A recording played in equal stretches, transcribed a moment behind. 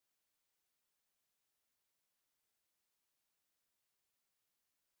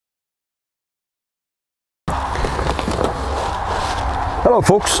Hello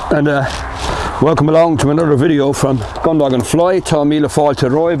folks, and welcome along to another video from Gundog and Fly. Tá míle fáilte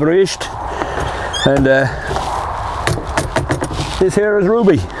roimh ríist. And this here is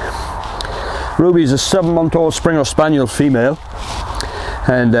Ruby. Ruby is a 7-month-old Springer Spaniel female,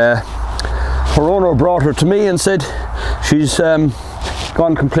 and her owner brought her to me and said she's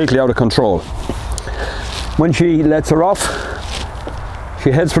gone completely out of control. When she lets her off, she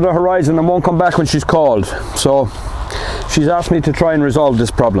heads for the horizon and won't come back when she's called. So she's asked me to try and resolve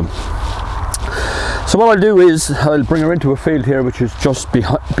this problem. So what I'll do is I'll bring her into a field here, which is just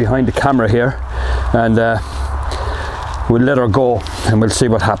behind the camera here, and we'll let her go and we'll see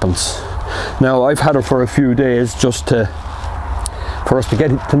what happens. Now, I've had her for a few days just for us to get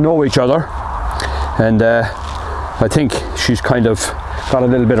to know each other, and I think she's kind of got a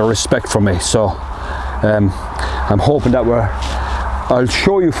little bit of respect for me. So I'm hoping that I'll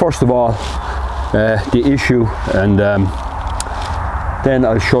show you first of all the issue, and then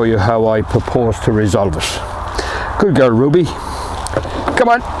I'll show you how I propose to resolve it. Good girl, Ruby. Come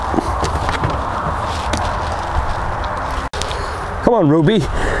on. Come on, Ruby.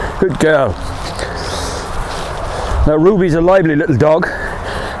 Good girl. Now, Ruby's a lively little dog,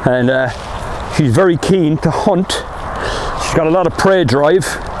 and she's very keen to hunt. She's got a lot of prey drive,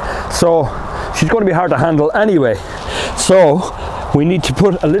 so she's going to be hard to handle anyway. So we need to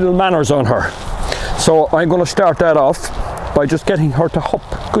put a little manners on her. So I'm going to start that off by just getting her to hop.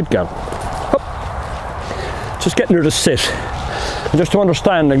 Good girl. Hop. Just getting her to sit. And just to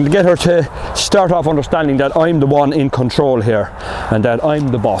understand and get her to start off understanding that I'm the one in control here and that I'm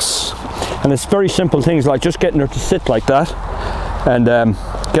the boss. And it's very simple things like just getting her to sit like that, and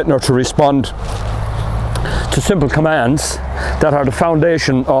getting her to respond to simple commands that are the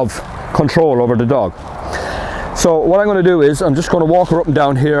foundation of control over the dog. So what I'm going to do is I'm just going to walk her up and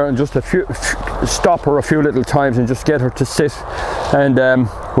down here and just stop her a few little times and just get her to sit, and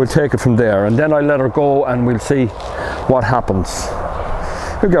we'll take it from there, and then I'll let her go and we'll see what happens.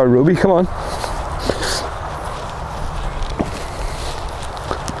 Good girl, Ruby, come on.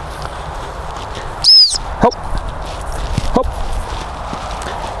 Hop, hop.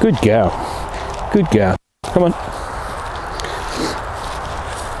 Good girl, good girl. Come on.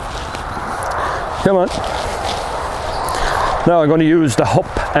 Come on. Now I'm going to use the hop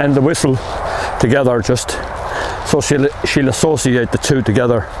and the whistle together, just so she'll associate the two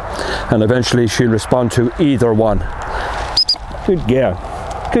together, and eventually she'll respond to either one. Good girl,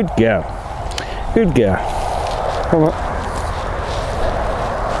 good girl, good girl. Come on.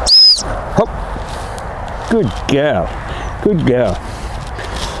 Hop. Good girl, good girl.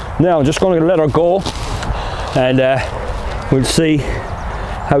 Now I'm just going to let her go, and we'll see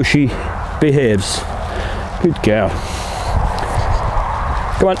how she behaves. Good girl.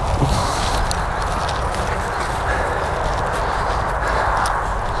 Come on.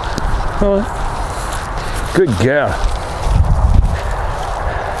 Come on. Good girl.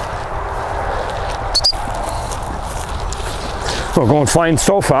 We're going fine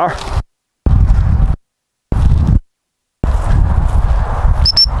so far.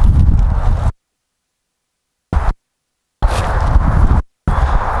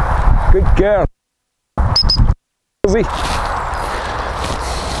 Good girl.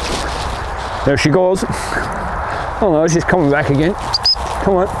 There she goes. Oh no, she's coming back again.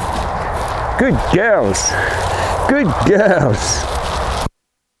 Come on. Good girls. Good girls.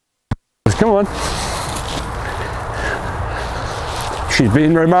 Come on. She's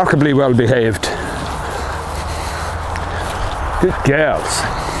been remarkably well behaved. Good girls.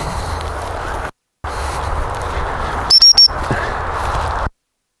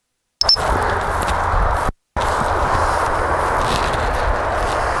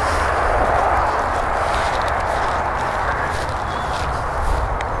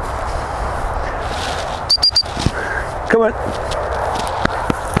 Come on.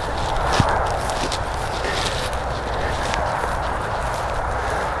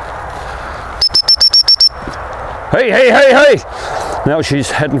 Hey, hey, hey, hey! Now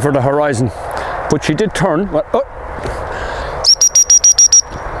she's heading for the horizon, but she did turn. Oh.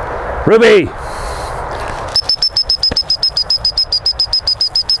 Ruby!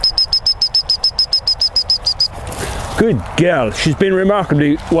 Good girl. She's been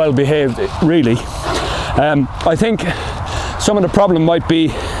remarkably well behaved, really. I think some of the problem might be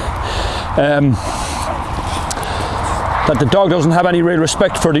that the dog doesn't have any real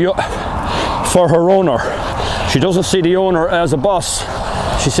respect for her owner. She doesn't see the owner as a boss.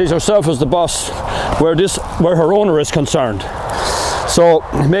 She sees herself as the boss where her owner is concerned. So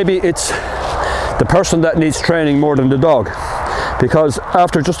maybe it's the person that needs training more than the dog, because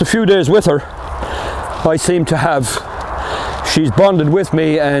after just a few days with her, I seem to have she's bonded with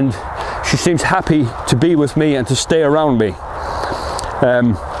me and she seems happy to be with me and to stay around me.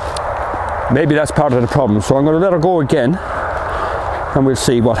 Maybe that's part of the problem. So I'm going to let her go again and we'll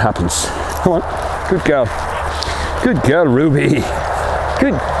see what happens. Come on, good girl. Good girl, Ruby.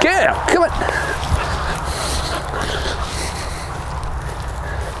 Good girl, come on.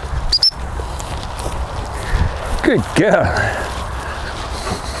 Good girl.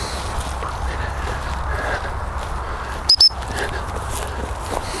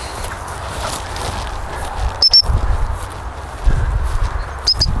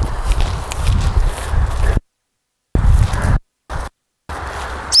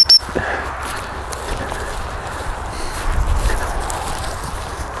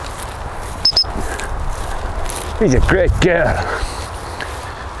 He's a great girl.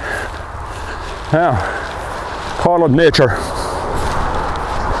 Now, call of nature.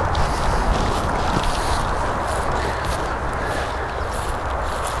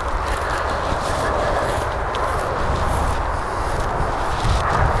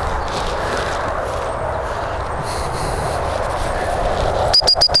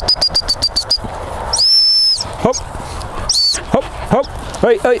 Hop, hop, hop,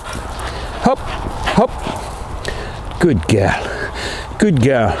 hey, hey, hop, hop. Good girl, good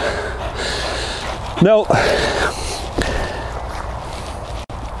girl. Now,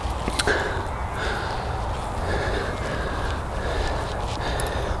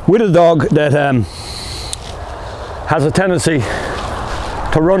 with a dog that has a tendency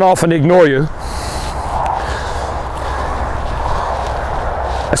to run off and ignore you,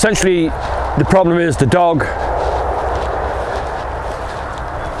 essentially the problem is the dog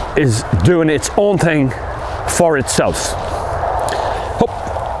is doing its own thing for itself. Hop.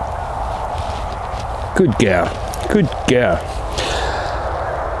 Good girl, good girl.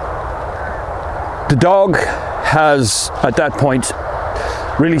 The dog has at that point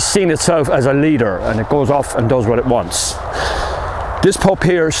really seen itself as a leader and it goes off and does what it wants. This pup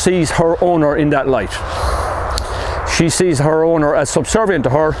here sees her owner in that light. She sees her owner as subservient to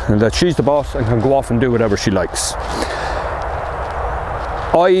her and that she's the boss and can go off and do whatever she likes.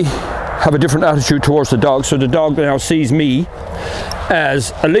 I have a different attitude towards the dog, so the dog now sees me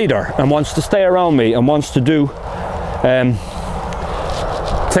as a leader and wants to stay around me and wants to do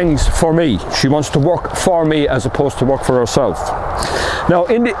things for me. She wants to work for me as opposed to work for herself. Now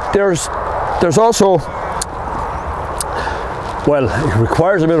there's also, well, it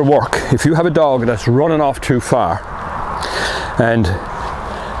requires a bit of work. If you have a dog that's running off too far, and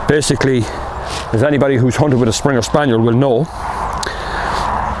basically, as anybody who's hunted with a Springer Spaniel will know,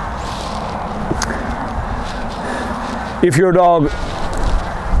 if your dog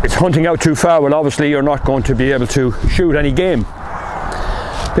is hunting out too far, well, obviously you're not going to be able to shoot any game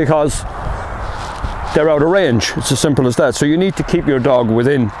because they're out of range. It's as simple as that. So you need to keep your dog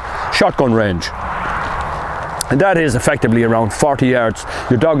within shotgun range. And that is effectively around 40 yards.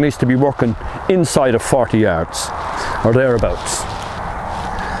 Your dog needs to be working inside of 40 yards or thereabouts.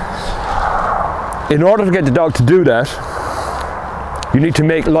 In order to get the dog to do that, you need to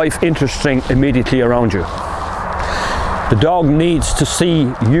make life interesting immediately around you. The dog needs to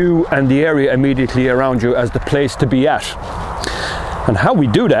see you and the area immediately around you as the place to be at. And how we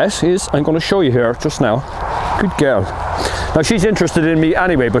do that is, I'm going to show you here just now. Good girl. Now she's interested in me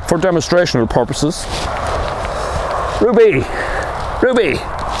anyway, but for demonstrational purposes. Ruby! Ruby!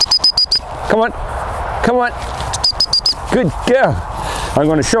 Come on! Come on! Good girl! I'm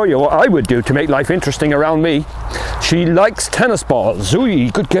going to show you what I would do to make life interesting around me. She likes tennis balls.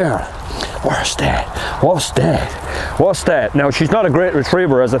 Ooh, good girl. What's that? What's that? What's that? Now she's not a great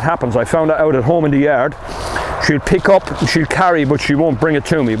retriever as it happens. I found that out at home in the yard. She'll pick up, she'll carry, but she won't bring it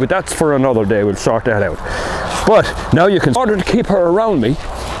to me. But that's for another day, we'll sort that out. But now you can, in order to keep her around me,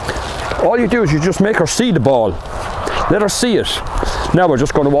 all you do is you just make her see the ball. Let her see it. Now we're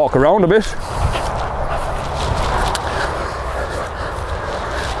just going to walk around a bit.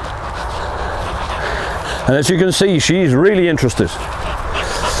 And as you can see, she's really interested.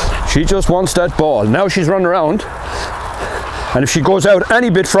 She just wants that ball. Now she's running around, and if she goes out any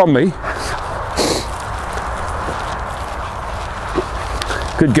bit from me,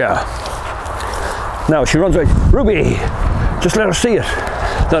 good girl. Now she runs away. Ruby, just let her see it.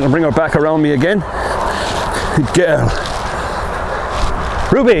 That'll bring her back around me again. Good girl.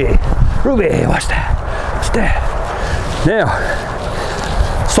 Ruby, Ruby, what's that? What's that?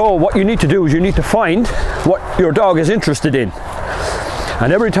 Now, so what you need to do is you need to find what your dog is interested in.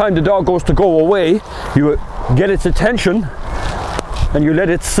 And every time the dog goes to go away, you get its attention and you let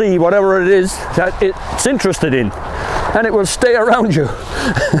it see whatever it is that it's interested in. And it will stay around you.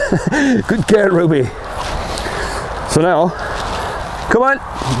 Good girl, Ruby. So now, Come on.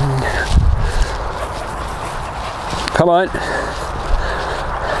 Come on.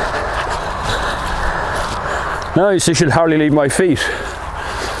 Now you see she'll hardly leave my feet.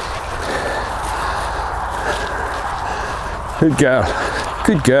 Good girl.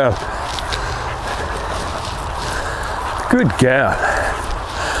 Good girl. Good girl.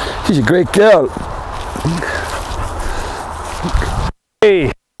 She's a great girl.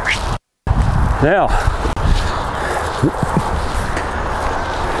 Hey. Now.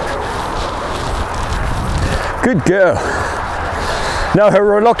 Good girl. Now her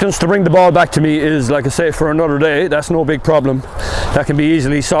reluctance to bring the ball back to me is, like I say, for another day. That's no big problem. That can be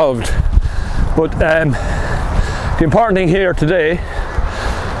easily solved. But the important thing here today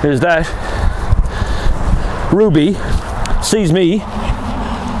is that Ruby sees me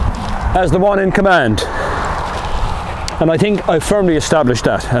as the one in command. And I think I've firmly established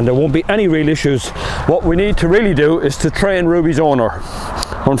that, and there won't be any real issues. What we need to really do is to train Ruby's owner.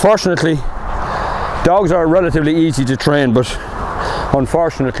 Unfortunately, dogs are relatively easy to train, but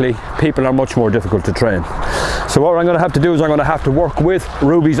unfortunately, people are much more difficult to train. So what I'm going to have to do is I'm going to have to work with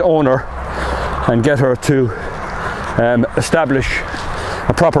Ruby's owner and get her to establish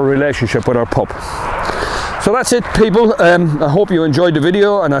a proper relationship with our pup. So that's it, people. I hope you enjoyed the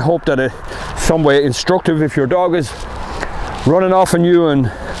video, and I hope that it's some way instructive. If your dog is running off on you and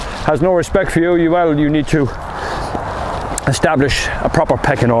has no respect for you, you need to establish a proper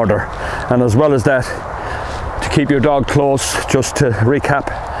pecking order. And as well as that, to keep your dog close, just to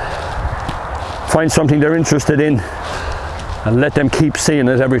recap, find something they're interested in and let them keep seeing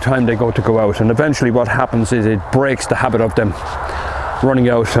it every time they go out. And eventually what happens is it breaks the habit of them running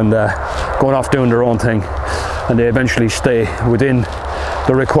out and going off doing their own thing, and they eventually stay within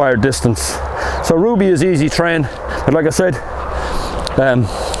the required distance. So Ruby is easy trained, but like I said,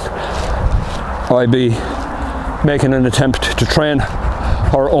 I'll be making an attempt to train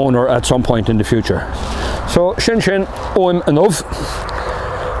her owner at some point in the future. So sin oim enough.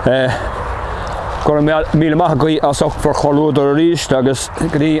 Go míle maithagaí asach for cholúd ar ríist agus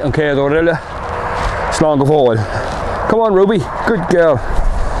grí an céad ó riile slán go bhóil. Come on, Ruby, good girl,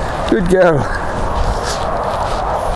 good girl.